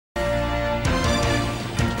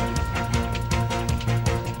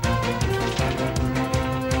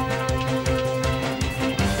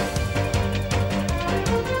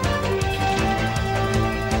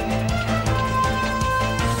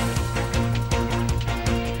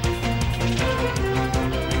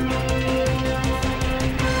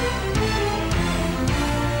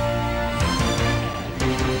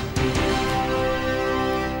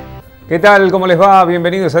¿Qué tal? ¿Cómo les va?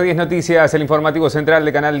 Bienvenidos a 10 Noticias, el informativo central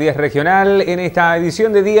de Canal 10 Regional. En esta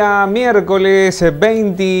edición de día miércoles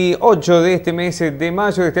 28 de este mes de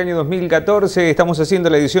mayo de este año 2014, estamos haciendo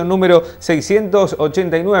la edición número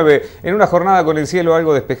 689. En una jornada con el cielo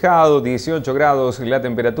algo despejado, 18 grados la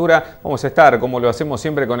temperatura. Vamos a estar, como lo hacemos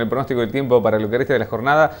siempre, con el pronóstico del tiempo para lo que resta de la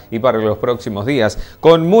jornada y para los próximos días.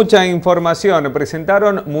 Con mucha información,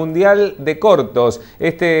 presentaron Mundial de Cortos,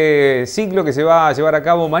 este ciclo que se va a llevar a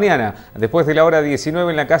cabo mañana, después de la hora 19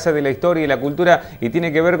 en la Casa de la Historia y la Cultura, y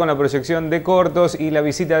tiene que ver con la proyección de cortos y la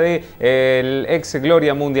visita de el ex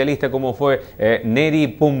gloria mundialista como fue Neri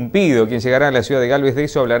Pumpido, quien llegará a la ciudad de Galvez. De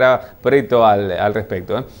eso hablará Preto al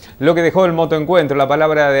respecto. Lo que dejó el motoencuentro, la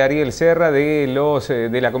palabra de Ariel Serra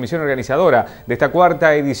de la comisión organizadora de esta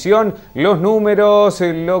cuarta edición, los números,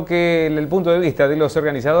 el punto de vista de los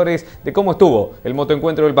organizadores de cómo estuvo el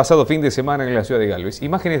motoencuentro del pasado fin de semana en la ciudad de Galvez.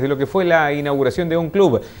 Imágenes de lo que fue la inauguración de un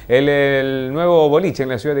club, el nuevo boliche en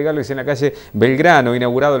la ciudad de Galvez, en la calle Belgrano,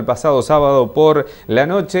 inaugurado el pasado sábado por la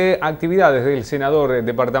noche. Actividades del senador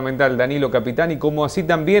departamental Danilo Capitani, como así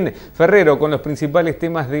también Ferrero, con los principales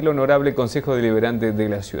temas del honorable Consejo Deliberante de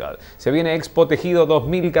la ciudad. Se viene Expo Tejido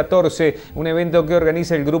 2014, un evento que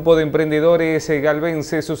organiza el grupo de emprendedores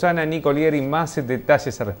galvenses. Susana Nicolieri, más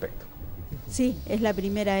detalles al respecto. Sí, es la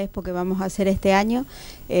primera expo que vamos a hacer este año.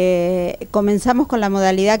 Comenzamos con la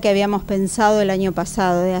modalidad que habíamos pensado el año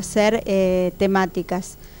pasado, de hacer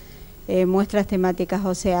temáticas, muestras temáticas,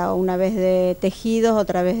 o sea, una vez de tejidos,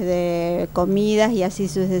 otra vez de comidas y así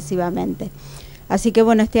sucesivamente. Así que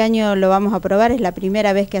bueno, este año lo vamos a probar, es la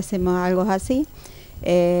primera vez que hacemos algo así.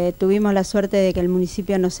 Tuvimos la suerte de que el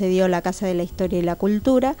municipio nos cedió la Casa de la Historia y la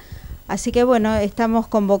Cultura. Así que bueno, estamos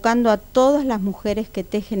convocando a todas las mujeres que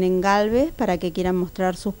tejen en Galvez para que quieran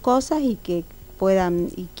mostrar sus cosas y que puedan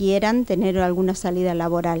y quieran tener alguna salida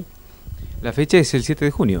laboral. La fecha es el 7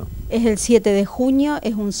 de junio. Es el 7 de junio,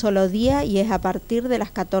 es un solo día y es a partir de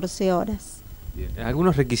las 14 horas. Bien.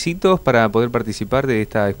 ¿Algunos requisitos para poder participar de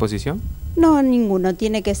esta exposición? No, ninguno.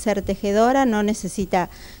 Tiene que ser tejedora, no necesita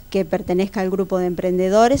que pertenezca al grupo de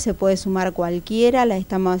emprendedores, se puede sumar cualquiera, la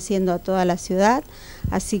estamos haciendo a toda la ciudad,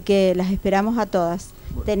 así que las esperamos a todas.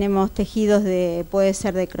 Bueno. Tenemos tejidos puede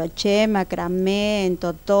ser de crochet, macramé, en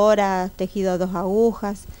totora, tejido a 2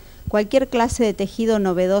 agujas, cualquier clase de tejido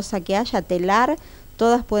novedosa que haya, telar,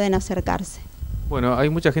 todas pueden acercarse. Bueno, hay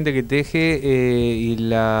mucha gente que teje y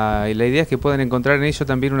la idea es que puedan encontrar en ello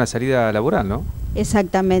también una salida laboral, ¿no?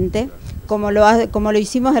 Exactamente, como lo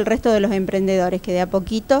hicimos el resto de los emprendedores, que de a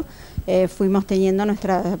poquito fuimos teniendo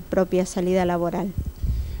nuestra propia salida laboral.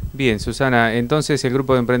 Bien, Susana, entonces el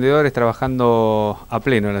grupo de emprendedores trabajando a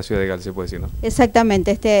pleno en la ciudad de Galvez, se puede decir, ¿no?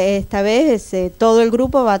 Exactamente, esta vez todo el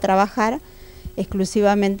grupo va a trabajar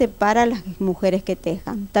exclusivamente para las mujeres que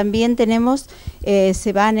tejan. También tenemos,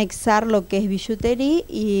 se va a anexar lo que es billutería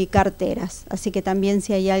y carteras, así que también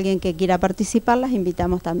si hay alguien que quiera participar, las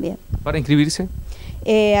invitamos también. ¿Para inscribirse?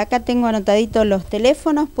 Acá tengo anotaditos los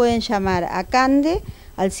teléfonos, pueden llamar a Cande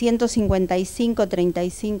al 155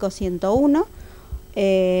 35 101,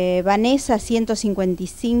 Vanessa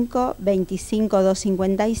 155 25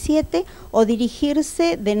 257, o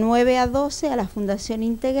dirigirse de 9 a 12 a la Fundación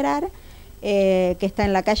Integrar, que está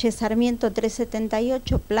en la calle Sarmiento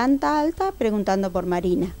 378, planta alta, preguntando por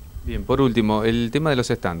Marina. Bien, por último, el tema de los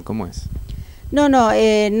stands, ¿cómo es? No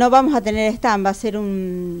vamos a tener stand,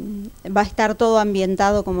 va a estar todo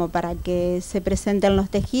ambientado como para que se presenten los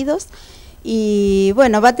tejidos, y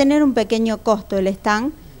bueno, va a tener un pequeño costo el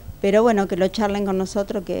stand, pero bueno, que lo charlen con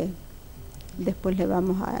nosotros, que después le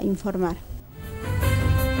vamos a informar.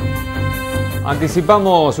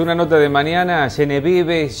 Anticipamos una nota de mañana.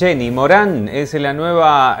 Jenny Morán es la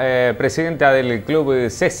nueva presidenta del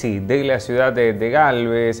club CESI de la ciudad de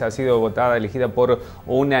Galvez. Ha sido votada, elegida por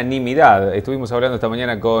unanimidad. Estuvimos hablando esta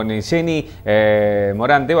mañana con Jenny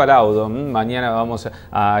Morán de Balaudo. Mañana vamos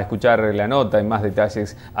a escuchar la nota en más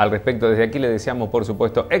detalles al respecto. Desde aquí le deseamos, por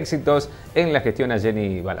supuesto, éxitos en la gestión a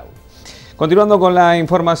Jenny Balaudo. Continuando con la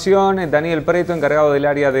información, Daniel Preto, encargado del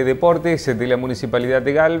área de deportes de la Municipalidad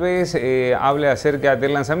de Galvez, habla acerca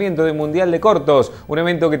del lanzamiento del Mundial de Cortos, un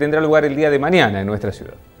evento que tendrá lugar el día de mañana en nuestra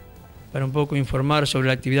ciudad. Para un poco informar sobre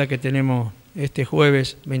la actividad que tenemos este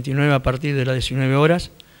jueves 29 a partir de las 19 horas,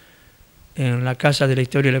 en la Casa de la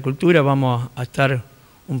Historia y la Cultura vamos a estar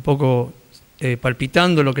un poco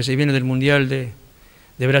palpitando lo que se viene del Mundial de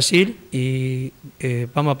Brasil, y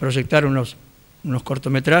vamos a proyectar unos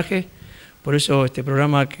cortometrajes. Por eso este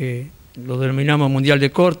programa, que lo denominamos Mundial de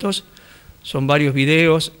Cortos, son varios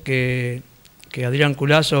videos que Adrián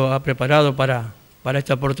Culazo ha preparado para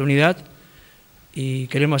esta oportunidad, y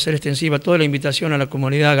queremos hacer extensiva toda la invitación a la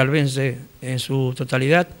comunidad galvense en su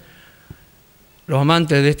totalidad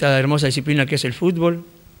amantes de esta hermosa disciplina que es el fútbol,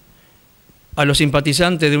 a los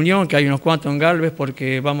simpatizantes de Unión, que hay unos cuantos en Galvez,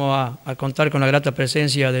 porque vamos a contar con la grata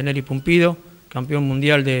presencia de Nelly Pumpido, campeón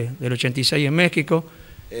mundial del 86 en México.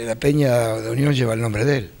 La peña de Unión lleva el nombre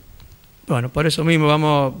de él. Bueno, por eso mismo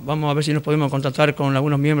vamos a ver si nos podemos contactar con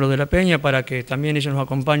algunos miembros de la peña para que también ellos nos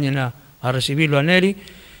acompañen a recibirlo a Nelly.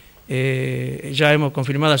 Ya hemos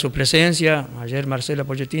confirmado su presencia, ayer Marcela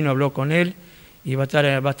Pochettino habló con él y va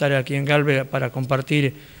a estar aquí en Galvez para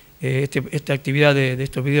compartir esta actividad de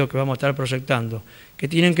estos videos que vamos a estar proyectando, que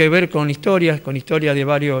tienen que ver con historias de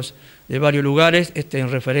varios lugares, en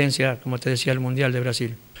referencia, como te decía, al Mundial de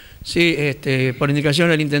Brasil. Sí, por indicación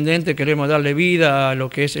del intendente queremos darle vida a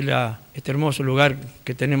lo que es este hermoso lugar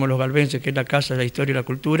que tenemos los galvenses, que es la Casa de la Historia y la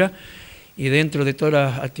Cultura, y dentro de todas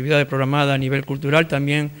las actividades programadas a nivel cultural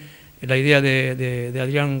también la idea de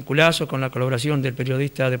Adrián Culazo, con la colaboración del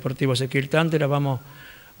periodista deportivo Ezequiel Tántera, vamos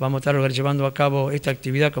a estar llevando a cabo esta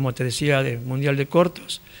actividad, como te decía, del Mundial de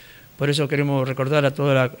Cortos. Por eso queremos recordar a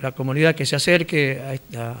toda la comunidad que se acerque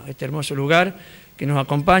a este hermoso lugar, que nos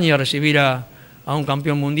acompañe a recibir a un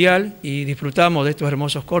campeón mundial, y disfrutamos de estos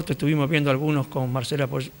hermosos cortos. Estuvimos viendo algunos con Marcela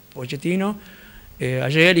Pochettino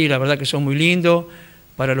ayer, y la verdad que son muy lindos.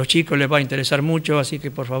 Para los chicos les va a interesar mucho, así que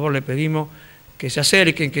por favor les pedimos que se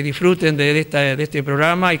acerquen, que disfruten de este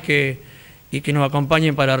programa y que nos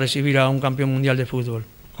acompañen para recibir a un campeón mundial de fútbol.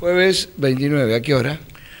 Jueves 29, ¿a qué hora?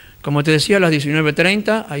 Como te decía, a las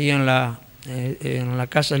 19:30, ahí en la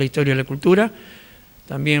Casa de la Historia y la Cultura.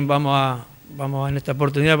 También en esta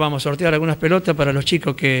oportunidad vamos a sortear algunas pelotas para los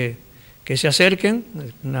chicos que se acerquen,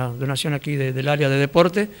 una donación aquí del área de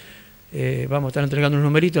deporte. Vamos a estar entregando un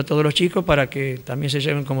numerito a todos los chicos para que también se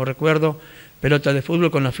lleven como recuerdo pelotas de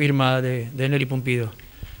fútbol con la firma de Nelly Pumpido.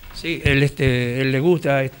 Sí, él le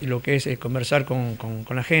gusta lo que es conversar con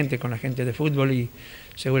la gente de fútbol, y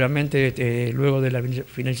seguramente luego de la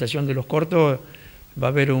finalización de los cortos va a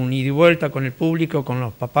haber un ida y vuelta con el público, con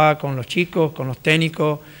los papás, con los chicos, con los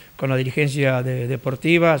técnicos, con la dirigencia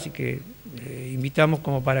deportiva, así que invitamos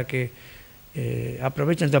como para que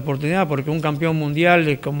aprovechen esta oportunidad, porque un campeón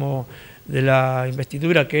mundial como de la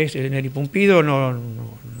investidura que es Nelly Pumpido no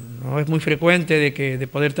es muy frecuente de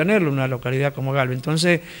poder tenerlo en una localidad como Galvez.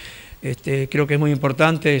 Entonces creo que es muy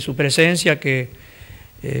importante su presencia, que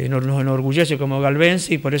nos enorgullece como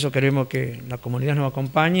galvense, y por eso queremos que la comunidad nos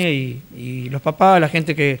acompañe, y los papás, la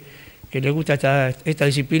gente que les gusta esta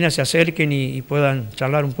disciplina, se acerquen y puedan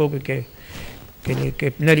charlar un poco, y que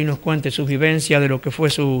Nelly nos cuente su vivencia de lo que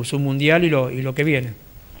fue su mundial y lo que viene.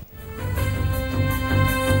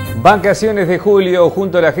 Vacaciones de julio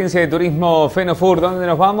junto a la agencia de turismo Fenofur. ¿Dónde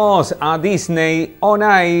nos vamos? A Disney On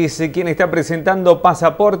Ice, quien está presentando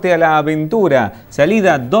Pasaporte a la Aventura.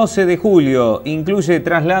 Salida 12 de julio. Incluye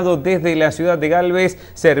traslado desde la ciudad de Galvez,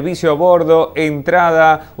 servicio a bordo,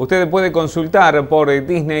 entrada. Usted puede consultar por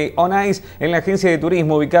Disney On Ice en la agencia de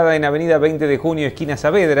turismo ubicada en Avenida 20 de Junio, esquina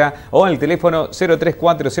Saavedra, o al teléfono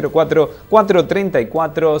 03404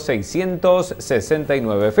 434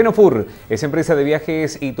 669. Fenofur es empresa de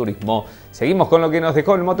viajes y turismo. Seguimos con lo que nos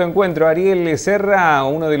dejó el motoencuentro. Ariel Serra,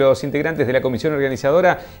 uno de los integrantes de la comisión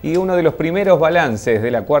organizadora y uno de los primeros balances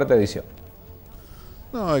de la cuarta edición.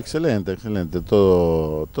 No, excelente.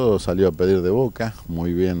 Todo salió a pedir de boca,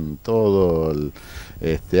 muy bien todo.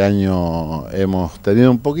 Este año hemos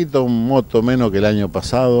tenido un moto menos que el año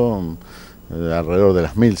pasado, alrededor de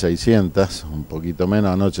las 1600, un poquito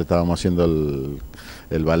menos. Anoche estábamos haciendo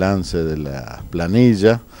el balance de la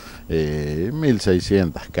planilla.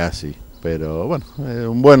 1600 casi, pero bueno,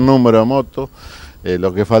 un buen número de motos.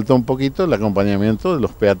 Lo que falta un poquito el acompañamiento de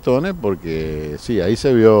los peatones, porque sí, ahí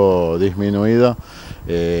se vio disminuido.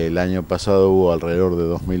 El año pasado hubo alrededor de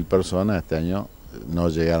 2000 personas, este año no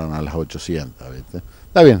llegaron a las 800, ¿viste?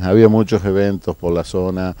 Está bien, había muchos eventos por la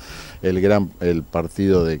zona. El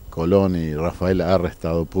partido de Colón y Rafael ha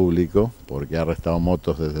arrestado público, porque ha arrestado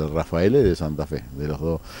motos desde Rafael y de Santa Fe, de los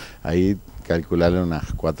dos. Ahí calcularon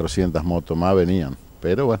unas 400 motos más venían,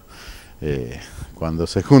 pero bueno, cuando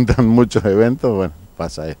se juntan muchos eventos, bueno,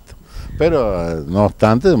 pasa esto. Pero no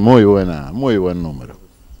obstante, muy buen número.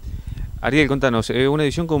 Ariel, contanos, una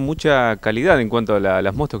edición con mucha calidad en cuanto a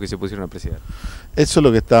las motos que se pusieron a apreciar. Eso es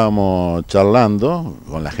lo que estábamos charlando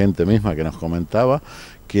con la gente misma que nos comentaba,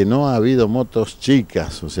 que no ha habido motos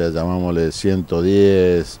chicas, o sea, llamámosle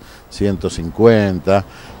 110, 150,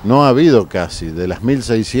 no ha habido casi. De las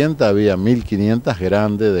 1600 había 1500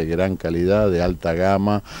 grandes, de gran calidad, de alta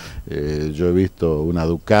gama. Yo he visto una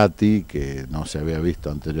Ducati, que no se había visto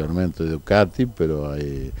anteriormente Ducati, pero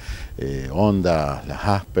hay Honda, las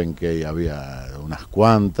Aspen, que había unas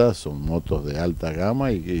cuantas, son motos de alta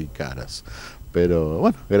gama y caras. Pero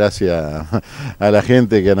bueno, gracias a la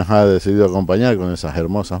gente que nos ha decidido acompañar con esas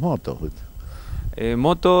hermosas motos.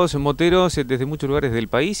 Motos, moteros desde muchos lugares del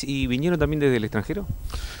país y vinieron también desde el extranjero.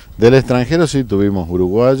 Del extranjero sí tuvimos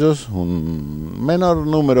uruguayos, un menor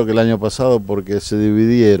número que el año pasado porque se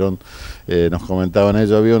dividieron. Nos comentaban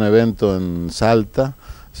ellos, había un evento en Salta,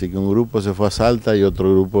 así que un grupo se fue a Salta y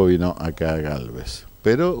otro grupo vino acá a Galvez.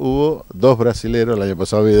 Pero hubo dos brasileros, el año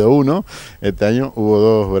pasado había ido uno, este año hubo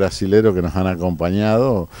dos brasileros que nos han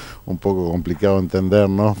acompañado, un poco complicado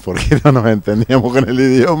entendernos porque no nos entendíamos con el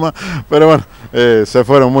idioma, pero bueno, se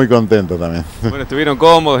fueron muy contentos también. Bueno, ¿estuvieron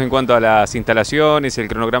cómodos en cuanto a las instalaciones, el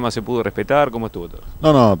cronograma se pudo respetar? ¿Cómo estuvo todo?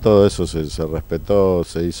 No, todo eso se respetó,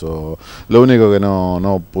 se hizo, lo único que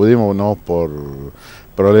no pudimos, no por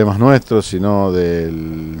problemas nuestros, sino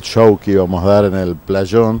del show que íbamos a dar en el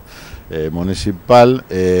playón municipal,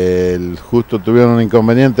 justo tuvieron un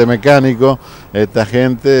inconveniente mecánico, esta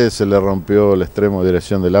gente se le rompió el extremo de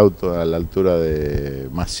dirección del auto a la altura de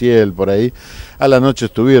Maciel, por ahí. A la noche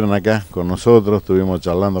estuvieron acá con nosotros, estuvimos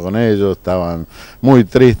charlando con ellos, estaban muy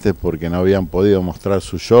tristes porque no habían podido mostrar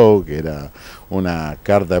su show, que era una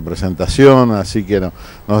carta de presentación, así que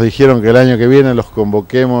nos dijeron que el año que viene los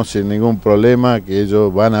convoquemos sin ningún problema, que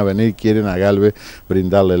ellos van a venir, quieren a Galvez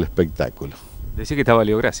brindarle el espectáculo. Decía que estaba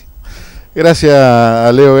Leo Grassi. Gracias a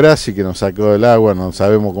Leo Grassi que nos sacó del agua, no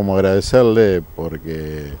sabemos cómo agradecerle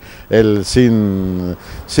porque él sin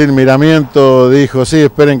miramiento dijo, sí,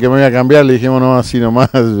 esperen que me voy a cambiar, le dijimos no, así nomás,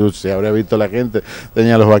 se habría visto la gente,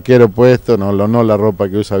 tenía los vaqueros puestos, no la ropa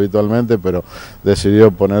que usa habitualmente, pero decidió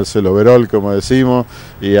ponerse el overol, como decimos,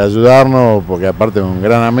 y ayudarnos, porque aparte es un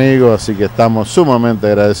gran amigo, así que estamos sumamente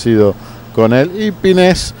agradecidos con él. Y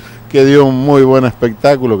Pinés, que dio un muy buen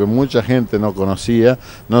espectáculo que mucha gente no conocía,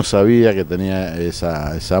 no sabía que tenía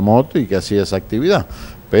esa moto y que hacía esa actividad.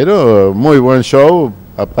 Pero muy buen show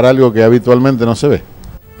para algo que habitualmente no se ve.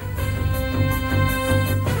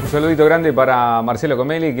 Un saludito grande para Marcelo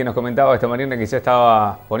Comelli, que nos comentaba esta mañana que ya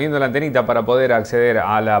estaba poniendo la antenita para poder acceder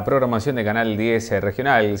a la programación de Canal 10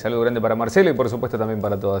 Regional. Un saludo grande para Marcelo y por supuesto también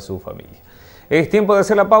para toda su familia. Es tiempo de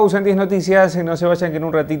hacer la pausa en 10 Noticias. No se vayan que en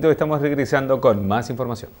un ratito estamos regresando con más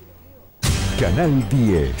información. Canal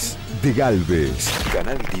 10 de Galvez.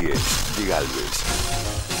 Canal 10 de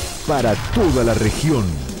Galvez. Para toda la región.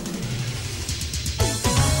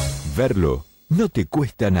 Verlo no te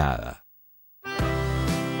cuesta nada.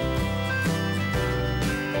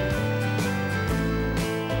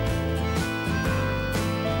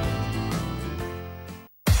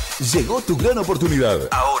 Llegó tu gran oportunidad.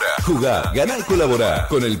 Ahora, jugá, ganá y colaborá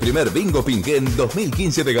con el primer Bingo Pinquén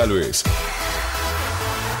 2015 de Galvez.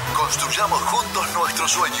 Construyamos juntos nuestro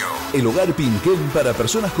sueño. El hogar Pinquén para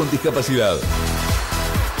personas con discapacidad.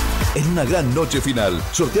 En una gran noche final,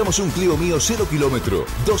 sorteamos un Clio Mío 0 kilómetro,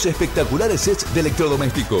 2 espectaculares sets de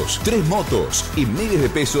electrodomésticos, 3 motos y miles de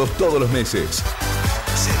pesos todos los meses.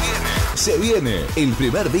 Se viene el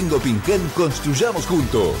primer Bingo Pinquén. Construyamos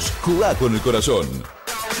juntos. Jugá con el corazón.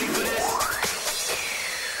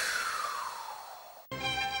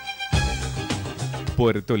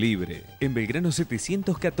 Puerto Libre, en Belgrano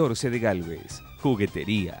 714 de Galvez.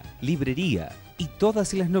 Juguetería, librería y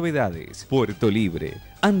todas las novedades. Puerto Libre.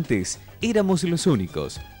 Antes éramos los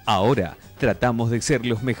únicos. Ahora tratamos de ser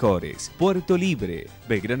los mejores. Puerto Libre,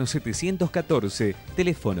 Belgrano 714,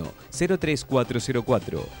 teléfono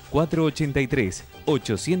 03404 483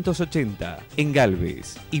 880 en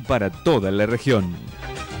Galvez y para toda la región.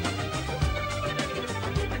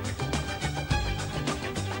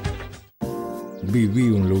 Viví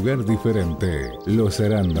un lugar diferente. Los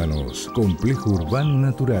Arándanos, complejo urbano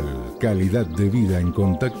natural. Calidad de vida en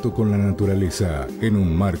contacto con la naturaleza, en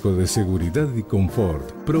un marco de seguridad y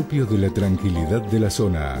confort, propio de la tranquilidad de la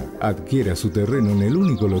zona. Adquiera su terreno en el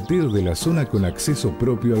único loteo de la zona con acceso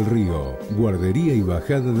propio al río, guardería y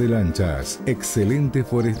bajada de lanchas, excelente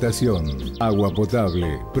forestación, agua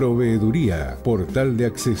potable, proveeduría, portal de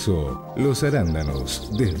acceso. Los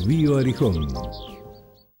Arándanos, desvío Arijón.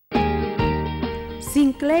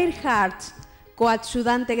 Sinclair Hearts,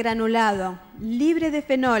 coadyuvante granulado, libre de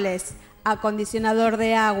fenoles, acondicionador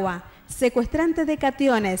de agua, secuestrante de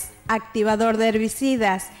cationes, activador de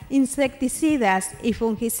herbicidas, insecticidas y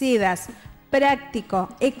fungicidas, práctico,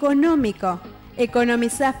 económico,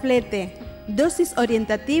 economiza flete, dosis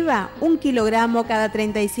orientativa 1 kilogramo cada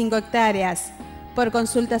 35 hectáreas. Por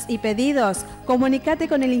consultas y pedidos, comunícate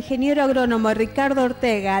con el ingeniero agrónomo Ricardo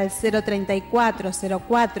Ortega al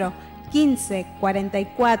 03404 15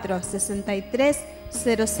 44 63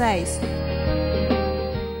 06.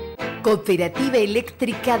 Cooperativa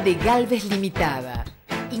Eléctrica de Galvez Limitada.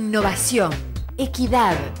 Innovación,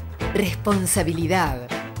 equidad, responsabilidad.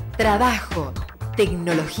 trabajo,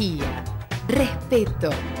 tecnología,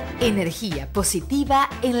 respeto, energía positiva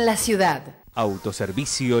en la ciudad.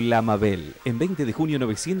 Autoservicio La Mabel, en 20 de junio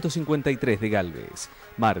 953 de Galvez.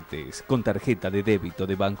 Martes, con tarjeta de débito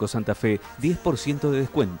de Banco Santa Fe, 10% de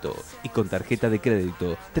descuento. Y con tarjeta de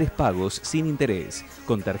crédito, 3 pagos sin interés.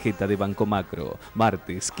 Con tarjeta de Banco Macro,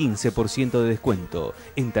 martes, 15% de descuento.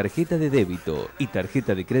 En tarjeta de débito y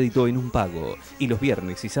tarjeta de crédito en un pago. Y los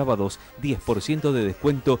viernes y sábados, 10% de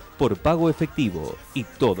descuento por pago efectivo. Y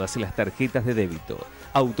todas las tarjetas de débito.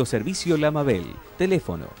 Autoservicio La Mabel.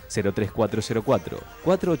 Teléfono 03404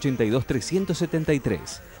 482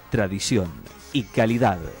 373. Tradición y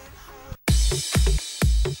calidad.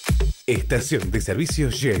 Estación de servicio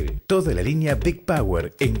Shell. Toda la línea Big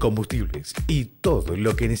Power en combustibles y todo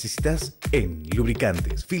lo que necesitas en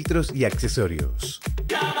lubricantes, filtros y accesorios.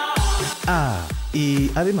 Ah,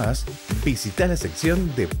 y además, visita la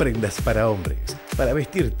sección de prendas para hombres para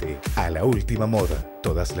vestirte a la última moda.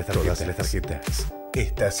 Todas las tarjetas.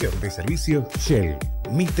 Estación de servicio Shell,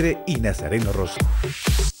 Mitre y Nazareno Rosso.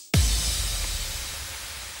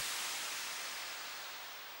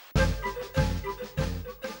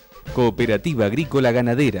 Cooperativa Agrícola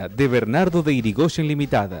Ganadera de Bernardo de Irigoyen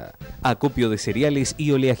Limitada. Acopio de cereales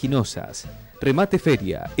y oleaginosas. Remate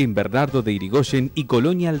feria en Bernardo de Irigoyen y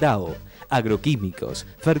Colonia Aldao. Agroquímicos,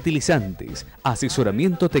 fertilizantes,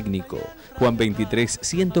 asesoramiento técnico. Juan 23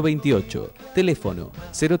 128. Teléfono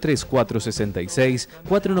 03466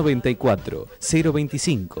 494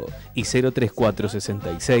 025 y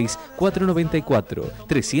 03466 494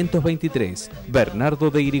 323. Bernardo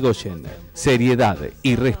de Irigoyen. Seriedad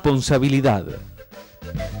y responsabilidad.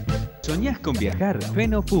 ¿Soñás con viajar?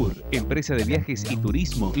 Fenofur, empresa de viajes y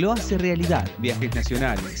turismo, lo hace realidad. Viajes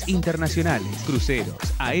nacionales, internacionales, cruceros,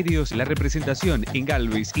 aéreos, la representación en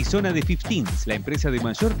Galvez y zona de 15s, la empresa de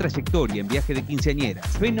mayor trayectoria en viaje de quinceañeras.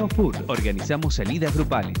 Fenofur, organizamos salidas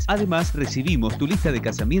grupales. Además, recibimos tu lista de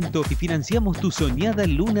casamiento y financiamos tu soñada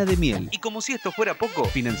luna de miel. Y como si esto fuera poco,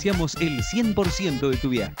 financiamos el 100% de tu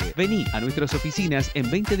viaje. Vení a nuestras oficinas en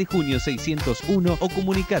 20 de junio 601 o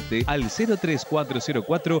comunicate al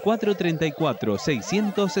 03404 434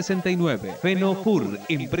 669. Fenofur,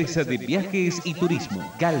 empresa de viajes y turismo.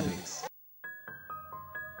 Galvez.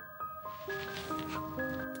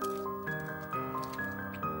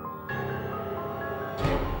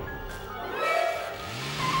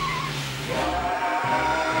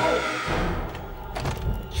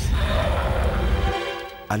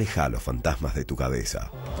 Aleja a los fantasmas de tu cabeza.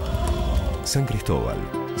 San Cristóbal,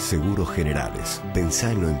 Seguros Generales.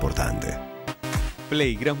 Pensá en lo importante.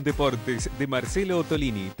 Playground Deportes de Marcelo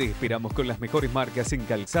Ottolini. Te esperamos con las mejores marcas en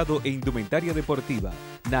calzado e indumentaria deportiva.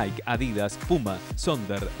 Nike, Adidas, Puma,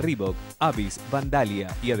 Sonder, Reebok, Avis, Vandalia.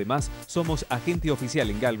 Y además somos agente oficial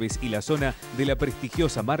en Galvez y la zona de la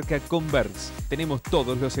prestigiosa marca Converse. Tenemos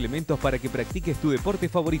todos los elementos para que practiques tu deporte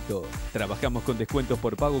favorito. Trabajamos con descuentos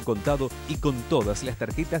por pago contado y con todas las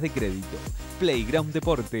tarjetas de crédito. Playground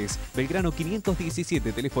Deportes, Belgrano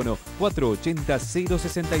 517, teléfono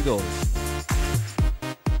 480-062.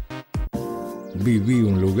 Viví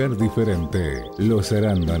un lugar diferente. Los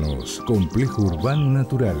Arándanos, complejo urbano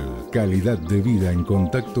natural. Calidad de vida en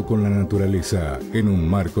contacto con la naturaleza, en un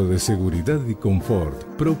marco de seguridad y confort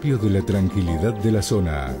propio de la tranquilidad de la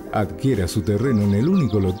zona. Adquiera su terreno en el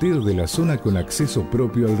único loteo de la zona con acceso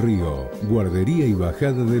propio al río, guardería y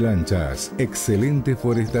bajada de lanchas, excelente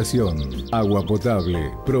forestación, agua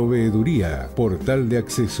potable, proveeduría, portal de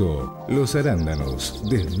acceso. Los Arándanos,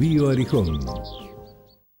 desvío Arijón.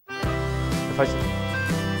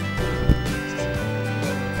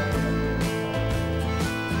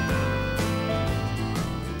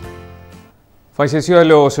 Falleció a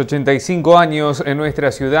los 85 años en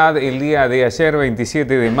nuestra ciudad el día de ayer,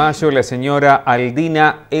 27 de mayo, la señora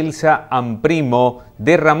Aldina Elsa Amprimo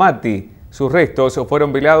de Ramati. Sus restos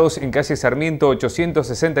fueron velados en calle Sarmiento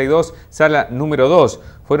 862, sala número 2.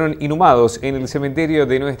 Fueron inhumados en el cementerio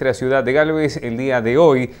de nuestra ciudad de Galvez el día de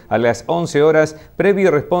hoy a las 11 horas,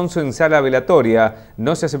 previo responso en sala velatoria.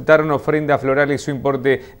 No se aceptaron ofrendas florales, su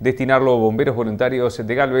importe destinarlo a bomberos voluntarios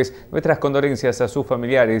de Galvez. Nuestras condolencias a sus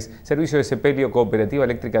familiares. Servicio de sepelio Cooperativa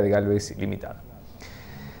Eléctrica de Galvez Limitada.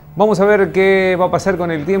 Vamos a ver qué va a pasar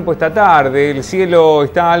con el tiempo esta tarde. El cielo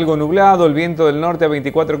está algo nublado, el viento del norte a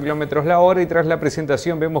 24 km la hora y tras la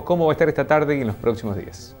presentación vemos cómo va a estar esta tarde y en los próximos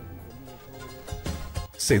días.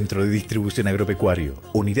 Centro de Distribución Agropecuario,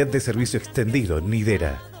 Unidad de Servicio Extendido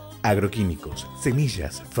Nidera, Agroquímicos,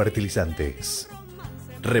 Semillas, Fertilizantes.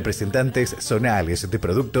 Representantes zonales de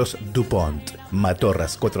productos DuPont,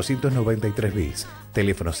 Matorras 493 bis,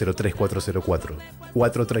 teléfono 03404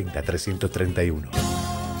 430 331.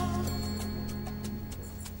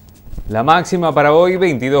 La máxima para hoy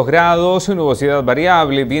 22 grados, nubosidad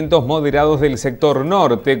variable, vientos moderados del sector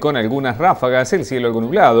norte con algunas ráfagas, el cielo algo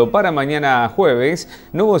nublado. Para mañana jueves,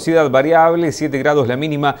 nubosidad variable, 7 grados la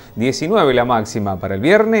mínima, 19 la máxima. Para el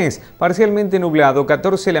viernes, parcialmente nublado,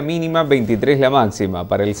 14 la mínima, 23 la máxima.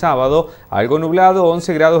 Para el sábado, algo nublado,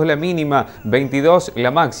 11 grados la mínima, 22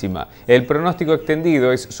 la máxima. El pronóstico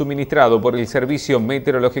extendido es suministrado por el Servicio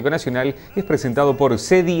Meteorológico Nacional y es presentado por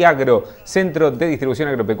Sediagro, Centro de Distribución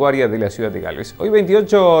Agropecuaria de la ciudad de Galvez. Hoy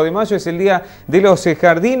 28 de mayo es el día de los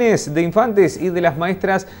jardines de infantes y de las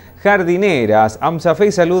maestras jardineras.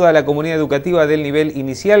 AMSAFE saluda a la comunidad educativa del nivel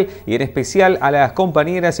inicial y en especial a las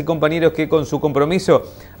compañeras y compañeros que con su compromiso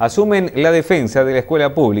asumen la defensa de la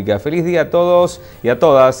escuela pública. Feliz día a todos y a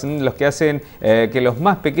todas los que hacen que los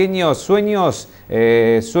más pequeños sueños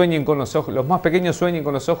sueñen con los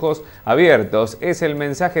ojos abiertos. Es el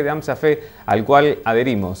mensaje de AMSAFE al cual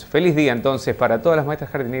adherimos. Feliz día entonces para todas las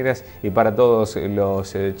maestras jardineras y para todos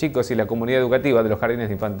los chicos y la comunidad educativa de los jardines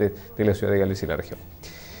de infantes de la ciudad de Galvez y la región.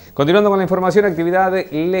 Continuando con la información, actividad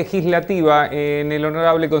legislativa en el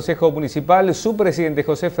Honorable Consejo Municipal, su presidente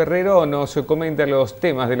José Ferrero nos comenta los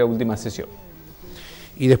temas de la última sesión.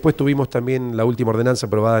 Y después tuvimos también la última ordenanza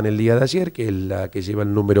aprobada en el día de ayer, que es la que lleva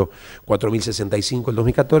el número 4065 del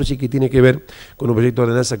 2014 y que tiene que ver con un proyecto de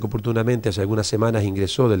ordenanza que oportunamente hace algunas semanas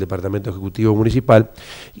ingresó del Departamento Ejecutivo Municipal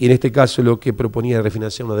y en este caso lo que proponía era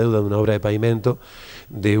refinanciar una deuda de una obra de pavimento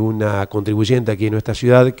de una contribuyente aquí en nuestra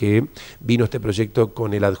ciudad que vino este proyecto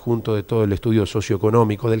con el adjunto de todo el estudio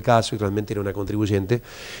socioeconómico del caso y realmente era una contribuyente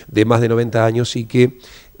de más de 90 años y que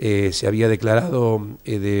se había declarado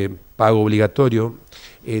de pago obligatorio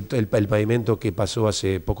el pavimento que pasó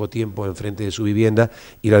hace poco tiempo enfrente de su vivienda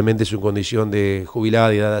y realmente su condición de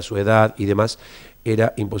jubilada y dada su edad y demás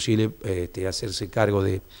era imposible hacerse cargo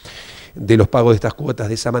de los pagos de estas cuotas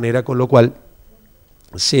de esa manera, con lo cual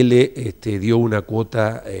se le dio una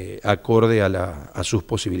cuota acorde a sus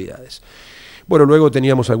posibilidades. Bueno, luego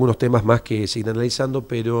teníamos algunos temas más que seguir analizando,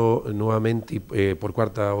 pero nuevamente por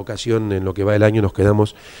cuarta ocasión en lo que va del año nos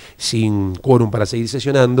quedamos sin quórum para seguir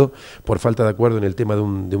sesionando por falta de acuerdo en el tema de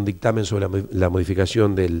un dictamen sobre la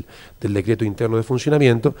modificación del decreto interno de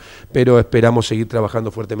funcionamiento, pero esperamos seguir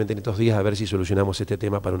trabajando fuertemente en estos días a ver si solucionamos este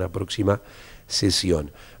tema para una próxima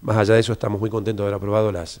sesión. Más allá de eso, estamos muy contentos de haber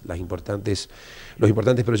aprobado los importantes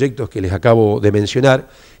proyectos que les acabo de mencionar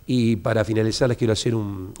y para finalizar les quiero hacer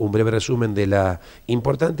un breve resumen de la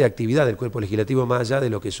importante actividad del cuerpo legislativo, más allá de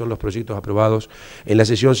lo que son los proyectos aprobados en la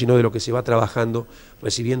sesión, sino de lo que se va trabajando,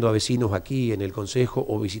 recibiendo a vecinos aquí en el Consejo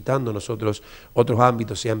o visitando nosotros otros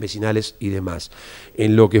ámbitos, sean vecinales y demás.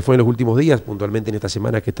 En lo que fue en los últimos días, puntualmente en esta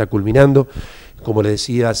semana que está culminando, como les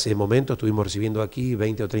decía hace momentos, estuvimos recibiendo aquí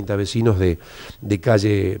 20 o 30 vecinos de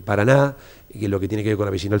calle Paraná, que lo que tiene que ver con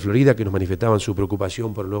la vecinal Florida, que nos manifestaban su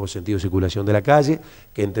preocupación por el nuevo sentido de circulación de la calle,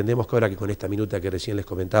 que entendemos que ahora que con esta minuta que recién les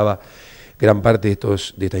comentaba, gran parte de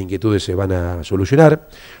estas inquietudes se van a solucionar.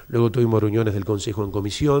 Luego tuvimos reuniones del Consejo en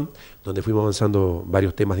comisión, donde fuimos avanzando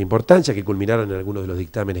varios temas de importancia que culminaron en algunos de los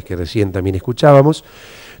dictámenes que recién también escuchábamos.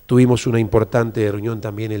 Tuvimos una importante reunión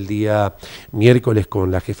también el día miércoles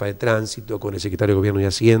con la jefa de tránsito, con el secretario de Gobierno y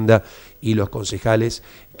Hacienda y los concejales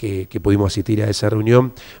que pudimos asistir a esa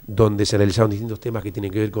reunión, donde se analizaron distintos temas que tienen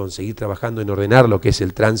que ver con seguir trabajando en ordenar lo que es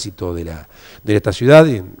el tránsito de esta ciudad,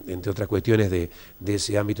 y entre otras cuestiones de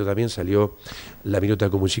ese ámbito también salió la minuta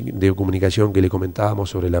de comunicación que le comentábamos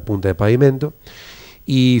sobre la punta de pavimento.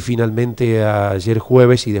 Y finalmente ayer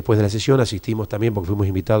jueves y después de la sesión asistimos también porque fuimos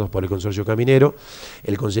invitados por el Consorcio Caminero.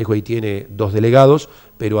 El Consejo ahí tiene 2 delegados,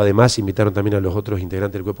 pero además invitaron también a los otros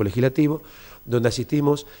integrantes del cuerpo legislativo, donde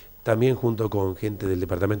asistimos también junto con gente del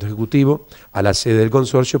Departamento Ejecutivo a la sede del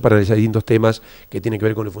Consorcio para analizar distintos temas que tienen que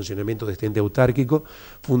ver con el funcionamiento de este ente autárquico,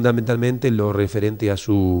 fundamentalmente lo referente a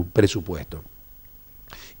su presupuesto.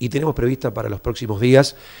 Y tenemos prevista para los próximos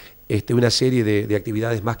días una serie de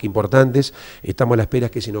actividades más que importantes. Estamos a la espera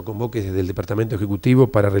que se nos convoque desde el Departamento Ejecutivo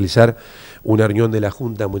para realizar una reunión de la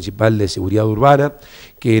Junta Municipal de Seguridad Urbana,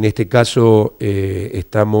 que en este caso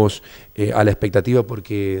estamos a la expectativa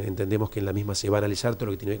porque entendemos que en la misma se va a analizar todo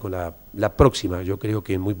lo que tiene que ver con la próxima, yo creo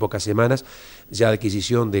que en muy pocas semanas, ya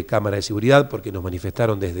adquisición de cámara de seguridad, porque nos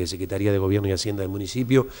manifestaron desde Secretaría de Gobierno y Hacienda del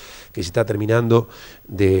municipio que se está terminando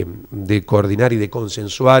de coordinar y de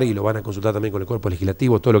consensuar, y lo van a consultar también con el cuerpo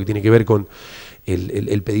legislativo, todo lo que tiene que ver con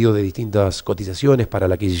el pedido de distintas cotizaciones para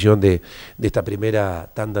la adquisición de esta primera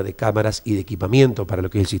tanda de cámaras y de equipamiento para lo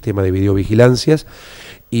que es el sistema de videovigilancias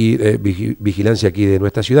y vigilancia aquí de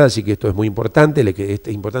nuestra ciudad, así que esto es muy importante,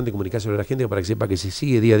 es importante comunicárselo a la gente para que sepa que se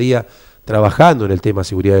sigue día a día trabajando en el tema de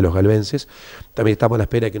seguridad de los galvenses. También estamos a la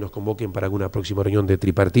espera de que nos convoquen para alguna próxima reunión de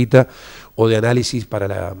tripartita o de análisis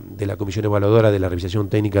de la comisión evaluadora de la revisación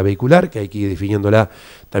técnica vehicular, que hay que ir definiéndola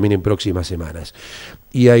también en próximas semanas.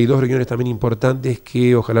 Y hay dos reuniones también importantes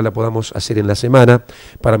que ojalá la podamos hacer en la semana.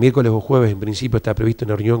 Para miércoles o jueves, en principio, está previsto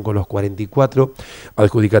una reunión con los 44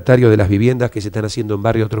 adjudicatarios de las viviendas que se están haciendo en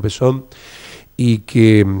Barrio Tropezón y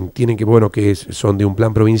que tienen que son de un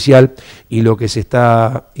plan provincial, y lo que se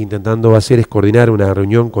está intentando hacer es coordinar una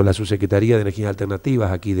reunión con la Subsecretaría de Energías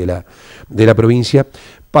Alternativas aquí de la provincia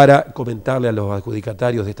para comentarle a los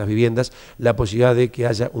adjudicatarios de estas viviendas la posibilidad de que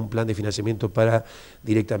haya un plan de financiamiento para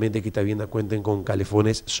directamente que estas viviendas cuenten con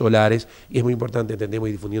calefones solares, y es muy importante, entendemos,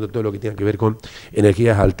 ir difundiendo todo lo que tenga que ver con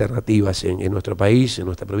energías alternativas en nuestro país, en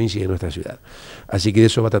nuestra provincia y en nuestra ciudad. Así que de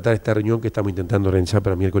eso va a tratar esta reunión que estamos intentando organizar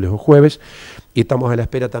para miércoles o jueves, y estamos a la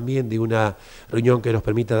espera también de una reunión que nos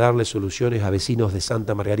permita darle soluciones a vecinos de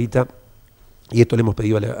Santa Margarita, y esto le hemos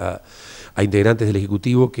pedido a integrantes del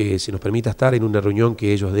Ejecutivo que se nos permita estar en una reunión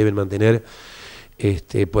que ellos deben mantener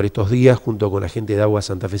por estos días junto con la gente de Aguas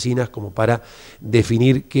Santafesinas, como para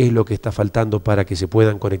definir qué es lo que está faltando para que se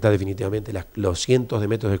puedan conectar definitivamente los cientos de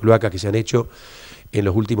metros de cloaca que se han hecho en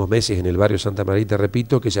los últimos meses en el barrio Santa Margarita,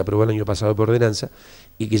 repito, que se aprobó el año pasado por ordenanza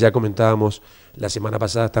y que ya comentábamos la semana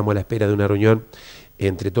pasada. Estamos a la espera de una reunión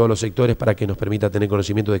entre todos los sectores para que nos permita tener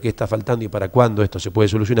conocimiento de qué está faltando y para cuándo esto se puede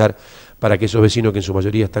solucionar, para que esos vecinos que en su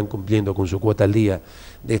mayoría están cumpliendo con su cuota al día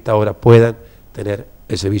de esta hora puedan tener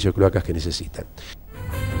el servicio de cloacas que necesitan.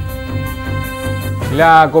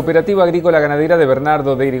 La Cooperativa Agrícola Ganadera de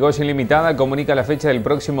Bernardo de Irigoyen Limitada comunica la fecha del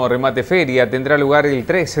próximo remate feria. Tendrá lugar el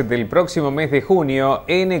 13 del próximo mes de junio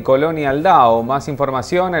en Colonia Aldao. Más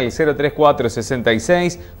información al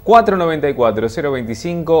 03466 494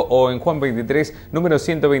 025 o en Juan 23, número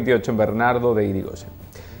 128 en Bernardo de Irigoyen.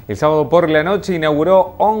 El sábado por la noche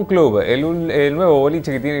inauguró On Club, el nuevo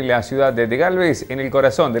boliche que tiene la ciudad de Galvez, en el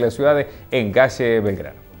corazón de la ciudad, en calle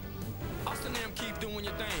Belgrano.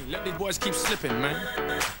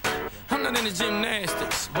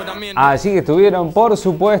 Allí estuvieron, por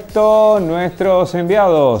supuesto, nuestros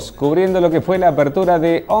enviados cubriendo lo que fue la apertura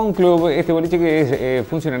de On Club, este boliche que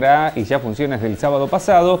funcionará y ya funciona desde el sábado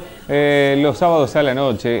pasado, los sábados a la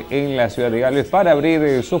noche en la ciudad de Galvez, para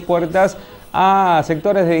abrir sus puertas a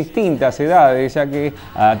sectores de distintas edades, ya que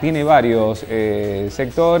tiene varios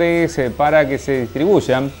sectores para que se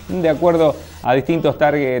distribuyan de acuerdo a distintos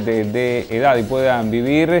targets de edad y puedan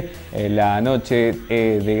vivir la noche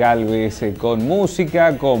de Galvez con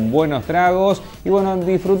música, con buenos tragos y bueno,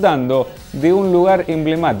 disfrutando de un lugar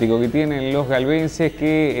emblemático que tienen los galvenses,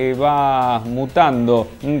 que va mutando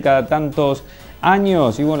cada tantos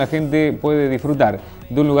años y bueno, la gente puede disfrutar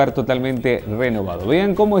de un lugar totalmente renovado.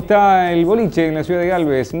 Vean cómo está el boliche en la ciudad de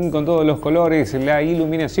Galvez, con todos los colores, la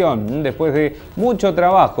iluminación, después de mucho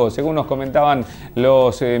trabajo, según nos comentaban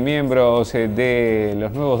los miembros de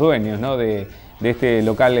los nuevos dueños, ¿no?, de este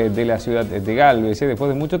local de la ciudad de Galvez. Después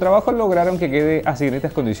de mucho trabajo lograron que quede así, en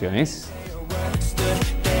estas condiciones.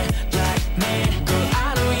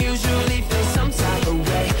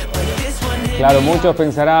 Claro, muchos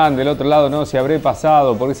pensarán del otro lado, ¿no?, si habré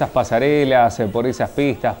pasado por esas pasarelas, por esas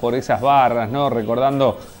pistas, por esas barras, ¿no?,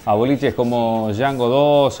 recordando a boliches como Django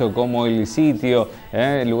 2 o como El Sitio,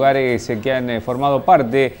 lugares que han formado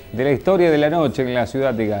parte de la historia de la noche en la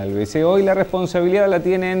ciudad de Galvez. Hoy la responsabilidad la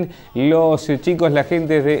tienen los chicos, la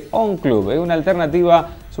gente de On Club. Es una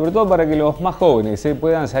alternativa sobre todo para que los más jóvenes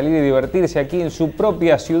puedan salir y divertirse aquí en su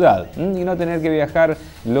propia ciudad y no tener que viajar,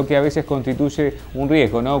 lo que a veces constituye un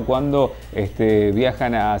riesgo, ¿no?, cuando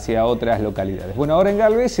viajan hacia otras localidades. Bueno, ahora en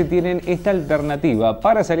Galvez se tienen esta alternativa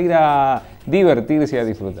para salir a divertirse y a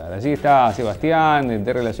disfrutar. Allí está Sebastián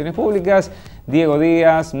de Relaciones Públicas, Diego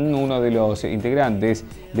Díaz, uno de los integrantes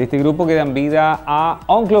de este grupo que dan vida a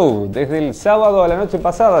On Club. Desde el sábado a la noche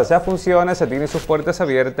pasada ya funciona, ya tiene sus puertas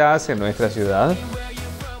abiertas en nuestra ciudad.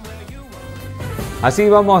 Así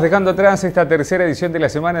vamos dejando atrás esta tercera edición de la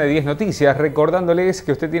semana de 10 Noticias, recordándoles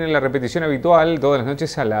que usted tiene la repetición habitual todas las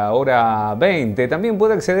noches a la hora 20. También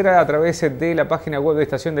puede acceder a través de la página web de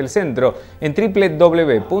Estación del Centro en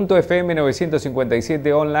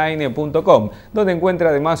www.fm957online.com, donde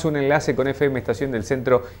encuentra además un enlace con FM Estación del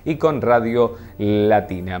Centro y con Radio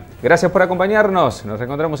Latina. Gracias por acompañarnos, nos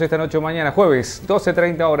reencontramos esta noche o mañana jueves,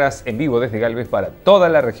 12:30 horas, en vivo desde Galvez para toda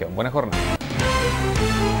la región. Buena jornada.